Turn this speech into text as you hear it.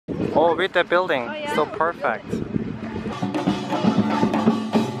Oh, with the building. So perfect.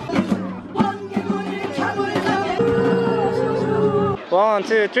 One,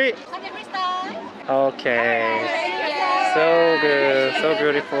 two, three. Okay. So good. So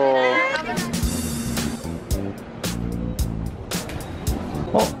beautiful.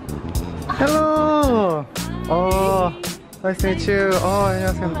 Oh. Hello. Oh. Nice to meet you. Oh,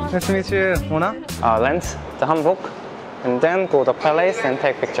 안녕하세요. Nice to meet you. Mona? Rent the hanbok and then go to the palace and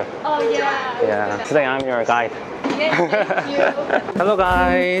take picture. Oh yeah. Yeah. Today I'm your guide. Yeah, thank you. Hello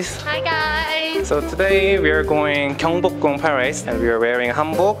guys. Hi guys. So today we are going Gyeongbokgung Palace and we are wearing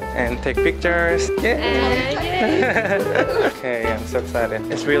hanbok and take pictures. Yeah. Okay, I'm so excited.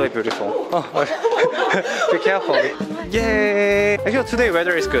 It's really beautiful. Oh, be careful. Yay! Actually today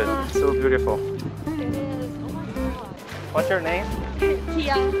weather is good. So beautiful. What's your name?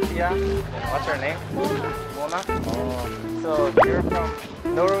 Tia. Tia. What's your name? Mona. Oh. So you're from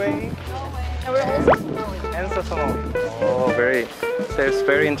Norway? And we're also Somali. And so Somali. Oh, very. So it's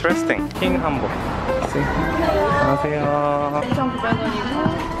very interesting. King hanbok. See. 안녕하세요.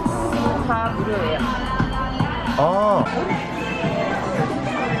 1,900원이고 다 무료예요. Oh,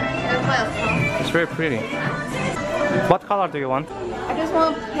 얼마였어? it's very pretty. What color do you want? I just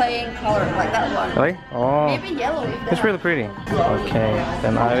want plain color like that one. Really? Oh, Maybe yellow if they it's really pretty. Okay,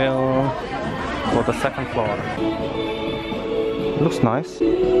 then I will go to the second floor. Looks nice.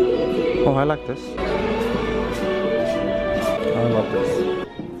 Oh, I like this. I love this.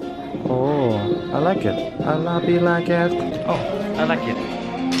 Oh, I like it. I love it like it. Oh, I like it.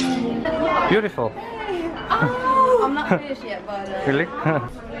 Beautiful. Oh, I'm not finished yet, but Really?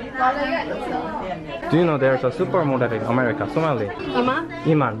 Do you know there's a supermodel in America, Somali? Iman?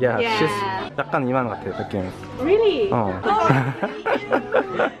 Iman, yeah. Yeah. She's 약간 이만 같아 느낌. Really? Oh.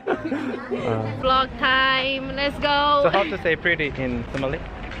 Vlog time. Let's go. So how to say pretty in Somali?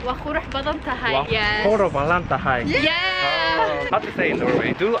 وقروح بدن تهاي. Yes. Horo balanta hai. Yeah. Oh, how to say in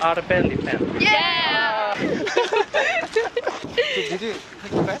Norway? Do our belly fan. Yeah. So did you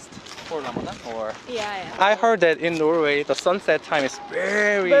fast for Ramadan or? Yeah. I heard that in Norway the sunset time is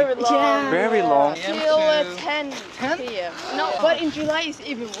very long. very long. Till 10 p.m. No, but in July it's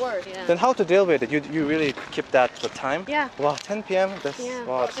even worse. Yeah. Then how to deal with it? You really keep that the time? Yeah. Wow, 10 p.m. That's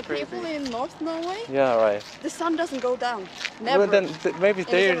wow, it's The crazy. people in North Norway, Yeah, right. the sun doesn't go down. Never. Well, then maybe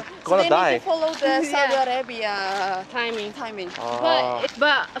they're So gonna they die. need to follow the Saudi Arabia Timing. Ah.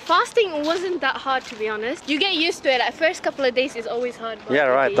 But fasting wasn't that hard, to be honest. You get used to it. Like first couple of days is always hard. But Yeah,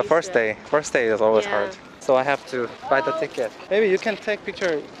 you right. get The used first to it. day. First day is always Yeah. hard. So I have to buy the ticket. Maybe you can take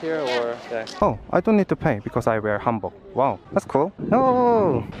picture here or there. Oh, I don't need to pay because I wear hanbok. Wow, that's cool.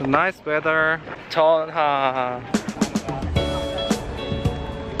 Oh, nice weather. 전하.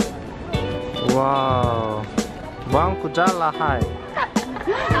 Wow. 왕구잘라 하이.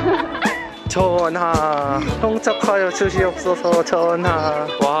 전하. 홍착하여 주시옵소서 전하.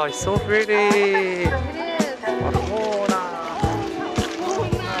 Wow, it's so pretty.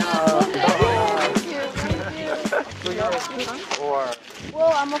 Or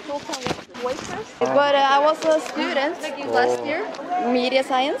Well, I'm a full-time waitress, but I was a student last year, media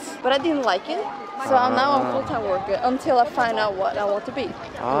science, but I didn't like it. So now I'm a full-time worker until I find out what I want to be.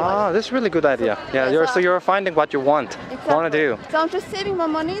 that's a really good idea. Yeah, Yes, you're finding what you want to do. So I'm just saving my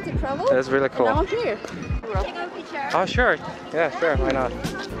money to travel. That's really cool. And now I'm here. Oh, sure. Yeah, sure. Why not?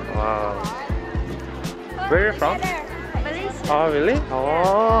 Wow. Where are you from? Oh, really?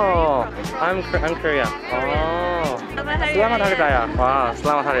 Oh, I'm Korean. Oh. Selamat Hari Raya. Wow,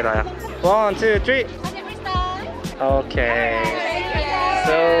 Selamat Hari Raya. 1, 2, 3. Okay.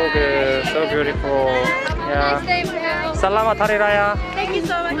 So good, so beautiful. Yeah. Selamat Hari Raya. Thank you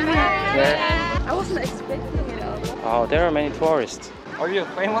so much. Yeah. I wasn't expecting it. Oh, there are many tourists. Are you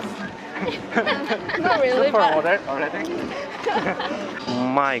famous? Not really, but Supermodel already?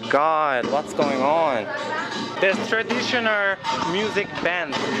 My God, what's going on? There's traditional music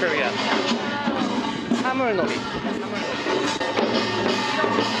band in Korea. 사물놀이.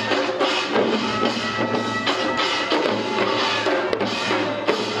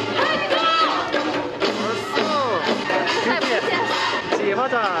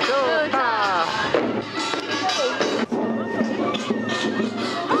 지화자 좋다.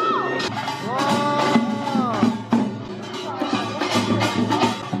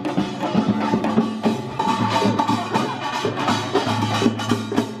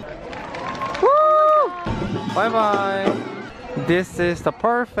 Bye bye. This is the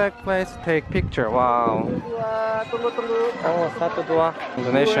perfect place to take picture. Wow. Oh, satu dua.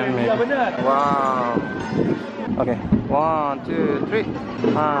 Indonesian maybe. Wow. Okay. 1, 2, 3.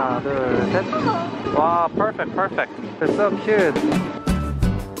 하나, 둘, 셋. Wow, perfect, perfect. They're so cute.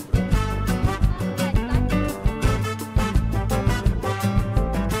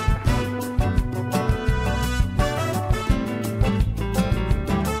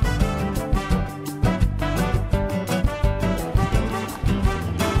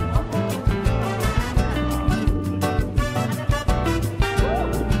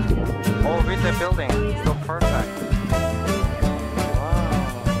 building. So perfect.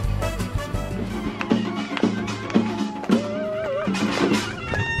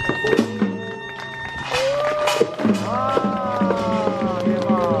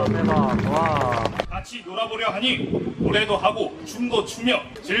 같이 놀아보려 하니 노래도 하고 춤도 추며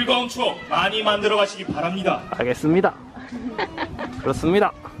즐거운 추억 많이 만들어 가시기 바랍니다. 알겠습니다.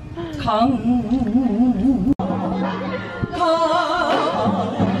 그렇습니다.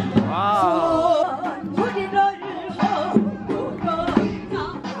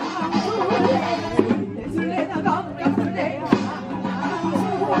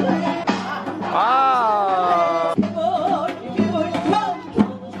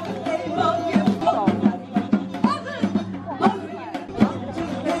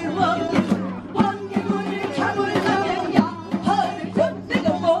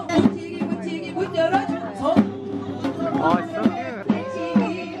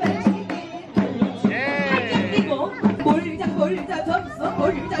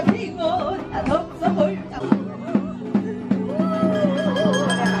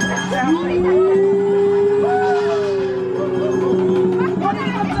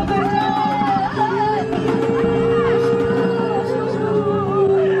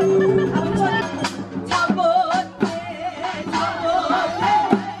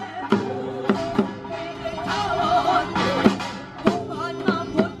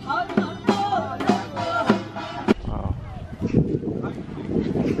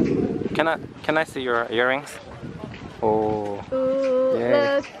 Can I see your earrings? Oh, Ooh,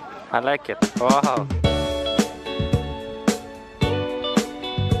 yeah. look. I like it. Wow.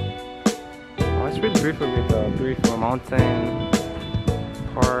 Oh, it's really beautiful with a beautiful mountain,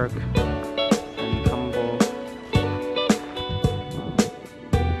 park, and tumble.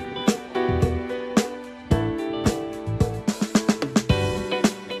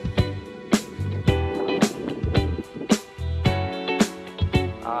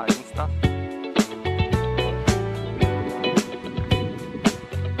 Insta.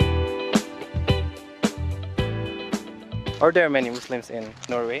 Are there many Muslims in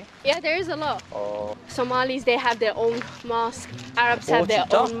Norway? Yeah, there is a lot. Oh. Somalis, they have their own mosque. Arabs have their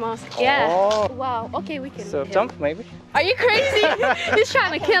own mosque. Oh. Yeah. Wow. Okay, we can. So jump maybe? Are you crazy? He's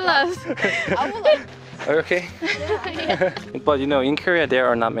trying to kill us. Are you okay? Yeah. But you know, in Korea there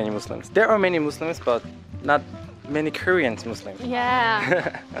are not many Muslims. There are many Muslims, but not many Korean Muslims.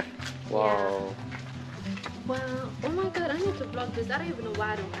 Yeah. Wow. Wow. Oh my god, I need to vlog this. I don't even know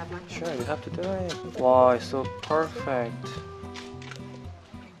why I don't have my camera. Sure, you have to do it. Wow, it's so perfect.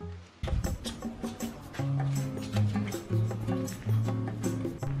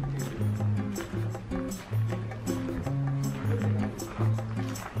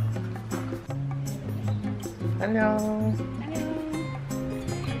 안녕.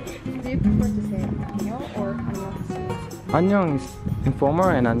 Do you prefer to say 안녕 or 안녕하세요? 안녕 is informal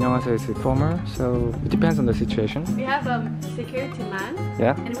and 안녕하세요 is informal, so it depends on the situation. We have a security man.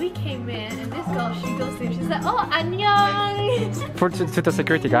 Yeah. And we came in, and this girl, she goes to him, she's like, oh, 안녕. To the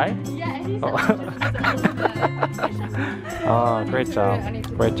security guy? Yeah, and he's Oh. like, Oh, great job.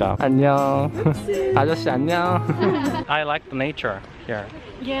 Great job. 안녕. 아저씨 안녕. I like the nature here.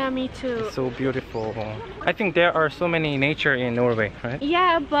 yeah, me too. So beautiful. I think there are so many nature in Norway, right?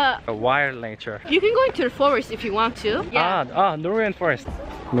 Yeah, but A wild nature. you can go into the forest if you want to. Yeah. Norwegian forest.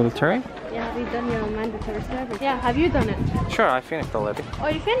 Military? Yeah, we've done your mandatory service. Yeah, have you done it? Sure, I finished already. Oh,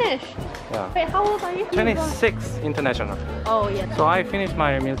 you finished? Yeah. Wait, how old are you? 26 international. Oh, yeah. So I finished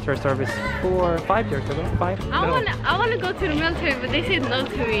my military service 5 years ago. 5? I wanna go to the military, but they said no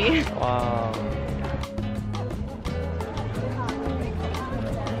to me. Wow.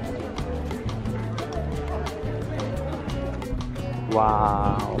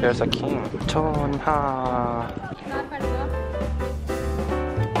 Wow. There's a king. 전하.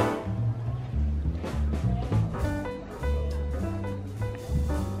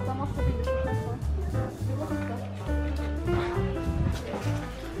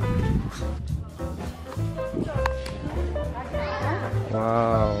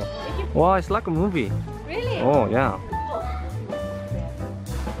 Wow. Wow, it's like a movie. Really? Oh, yeah.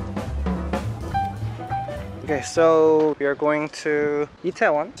 Okay, so we are going to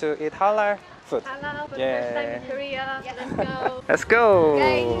Itaewon to eat halal food. Halal, but Yeah. first time in Korea. Let's go. Let's go!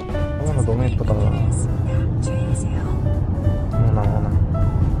 Okay. 어머나, 너무 예쁘다. 어머나.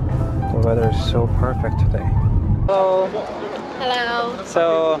 The weather is so perfect today. Hello. Hello.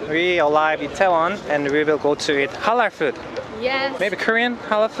 So we arrived in Itaewon and we will go to eat halal food. Yes. Maybe Korean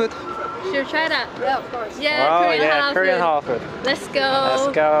halal food? Should we try that? Yeah, of course. Yeah, Oh Korean yeah, halal Korean food. halal food. Let's go. Let's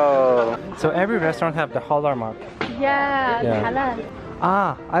go. So every restaurant have the halal mark. Yeah, Yeah. halal.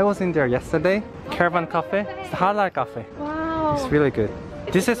 Ah, I was in there yesterday. Caravan Cafe. It's halal cafe. Wow. It's really good.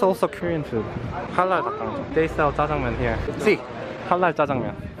 This is also Korean food. Halal 닭강정. They sell jjajangmyeon here. See, halal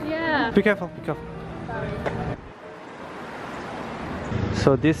jjajangmyeon. Yeah. Be careful, be careful.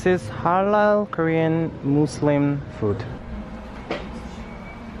 So this is halal Korean Muslim food.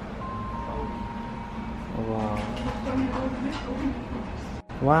 Wow.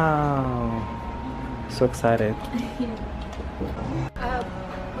 Wow. So excited.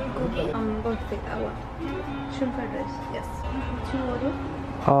 I'm going to take that one. Shrimp fried rice. Yes.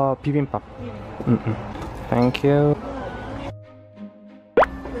 Bibimbap. Thank you.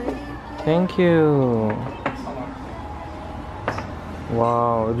 Thank you.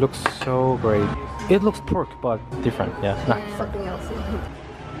 Wow, it looks so great. It looks pork, but different. Yeah. Something else.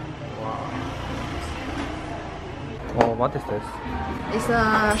 Oh, what is this? It's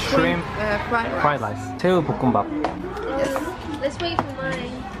a shrimp fried rice. Fried rice. 새우 볶음밥. Yes. Let's wait for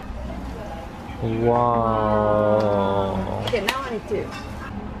mine. Wow. Okay, now I need to.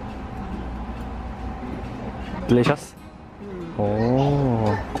 Delicious.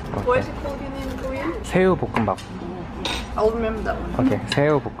 Oh. What is it called in Korean? 새우 볶음밥. I'll remember that one. Okay,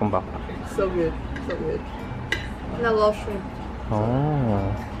 새우 볶음밥. So good. So good. And I love shrimp.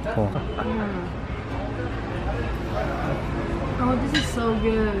 Oh. Cool. Oh, this is so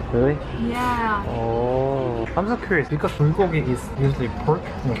good. Really? Yeah. Oh. I'm so curious because bulgogi is usually pork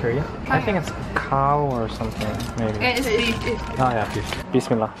in Korea. I think it's cow or something, maybe. It's beef. Oh yeah, beef.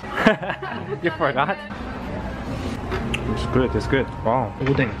 Bismillah. You forgot? It's good, it's good. Wow.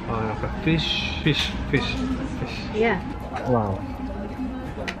 오뎅. Fish. Yeah. Wow.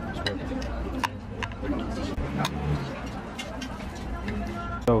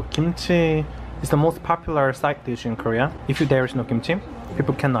 So kimchi is the most popular side dish in Korea. If there is no kimchi,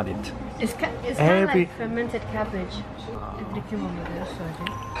 people cannot eat. It's kind of Every- like fermented cabbage.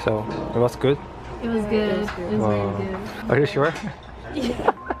 So it was good. It was good. It was Wow. really good. Are you sure?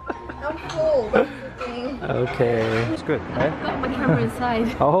 I'm full. That's the thing. Okay. It's good, right? Got my camera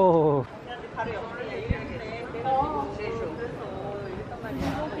inside. Oh.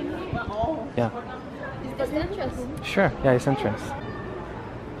 Yeah. Is this entrance? Sure. Yeah, it's entrance.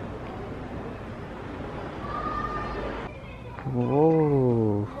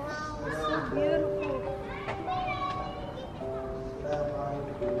 Whoa.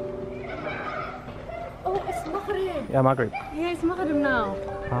 Oh, it's Maghrib. Yeah, Maghrib. Yeah, it's Maghrib now.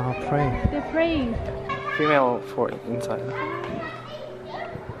 Ah, pray. They're praying. Female for inside.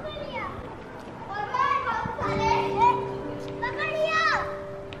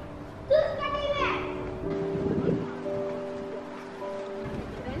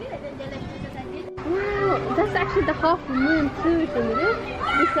 Wow, that's actually the half moon too, skjønner du?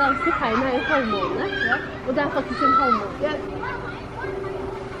 Disse tegna er jo halvmåne, og det er faktisk en halvmåne.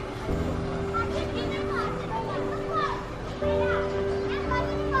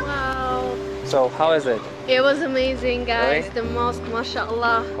 Wow. So how is it? It was amazing, guys. Really? The mosque,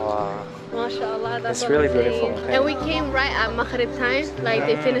 mashallah. Wow. Mashallah, that's It's what really I'm saying. beautiful. And we came right at Maghrib time, like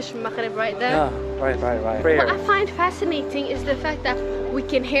they finished Maghrib right there. Yeah. Right. Prayer. What I find fascinating is the fact that we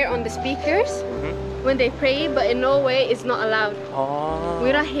can hear on the speakers when they pray, but in Norway it's not allowed. Oh.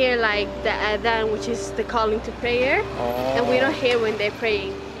 We don't hear like the adhan, which is the calling to prayer, and we don't hear when they're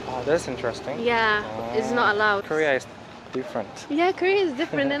praying. Oh, that's interesting. Yeah, it's not allowed. Korea is different. Yeah, Korea is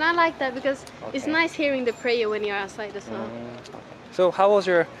different, and I like that because it's Okay. nice hearing the prayer when you're outside as well. So how was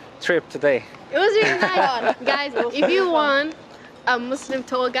your trip today? It was really nice, guys. If you want a Muslim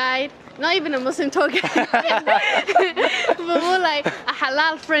tour guide, not even a Muslim tour guide, but more like a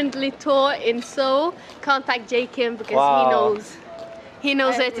halal friendly tour in Seoul, contact J Kim because Wow. he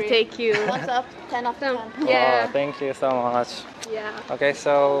knows where to take you. What's up? 10 of 10. Yeah. Oh, thank you so much. Yeah. Okay,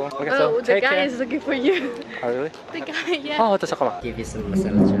 so Oh, the take guy care. is looking for you. Oh, really? The guy, yeah. Oh, 잠깐만. Give you some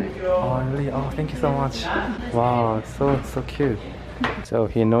masala chai. Oh, really? Oh, thank you so much. Wow, so cute. So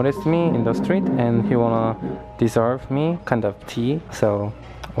he noticed me in the street and he wanna deserve me kind of tea. So,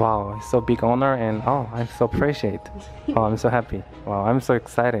 wow, it's so big honor and oh, I'm so appreciate. Oh, I'm so happy. Wow, I'm so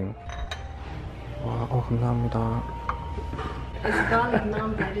exciting. Wow, oh, 감사합니다. It's garlic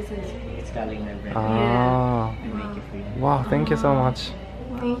naan bread, isn't it? It's garlic naan bread. Ah, I make it for you. wow, thank you so much.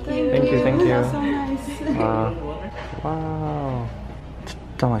 Thank you. Thank you. That's so nice. 와우,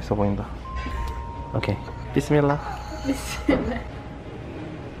 진짜 맛있어 보인다. 오케이, 비스밀라.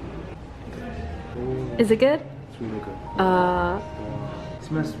 Is it good? It's really good. It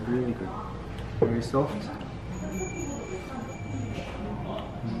smells really good. Very soft.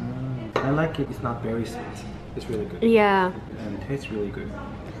 I like it. It's not very sweet. It's really good. Yeah. And it tastes really good.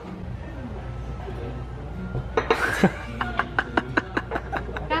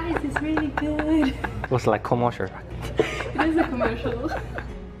 It's really good. It was like commercial. It is a commercial.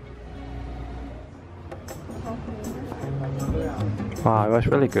 Wow, it was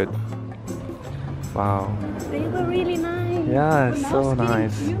really good. Wow. They were really nice. Yeah, it's so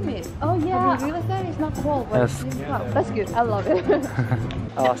nice. Humid. Oh yeah, I realized that it's not cold, but Yes. that's good. I love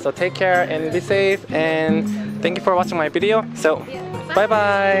it. So take care and be safe, and thank you for watching my video. So bye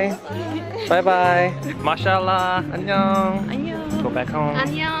bye. Bye bye. Mashallah. 안녕. 안녕. Go back home.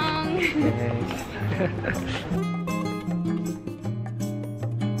 안녕. Okay.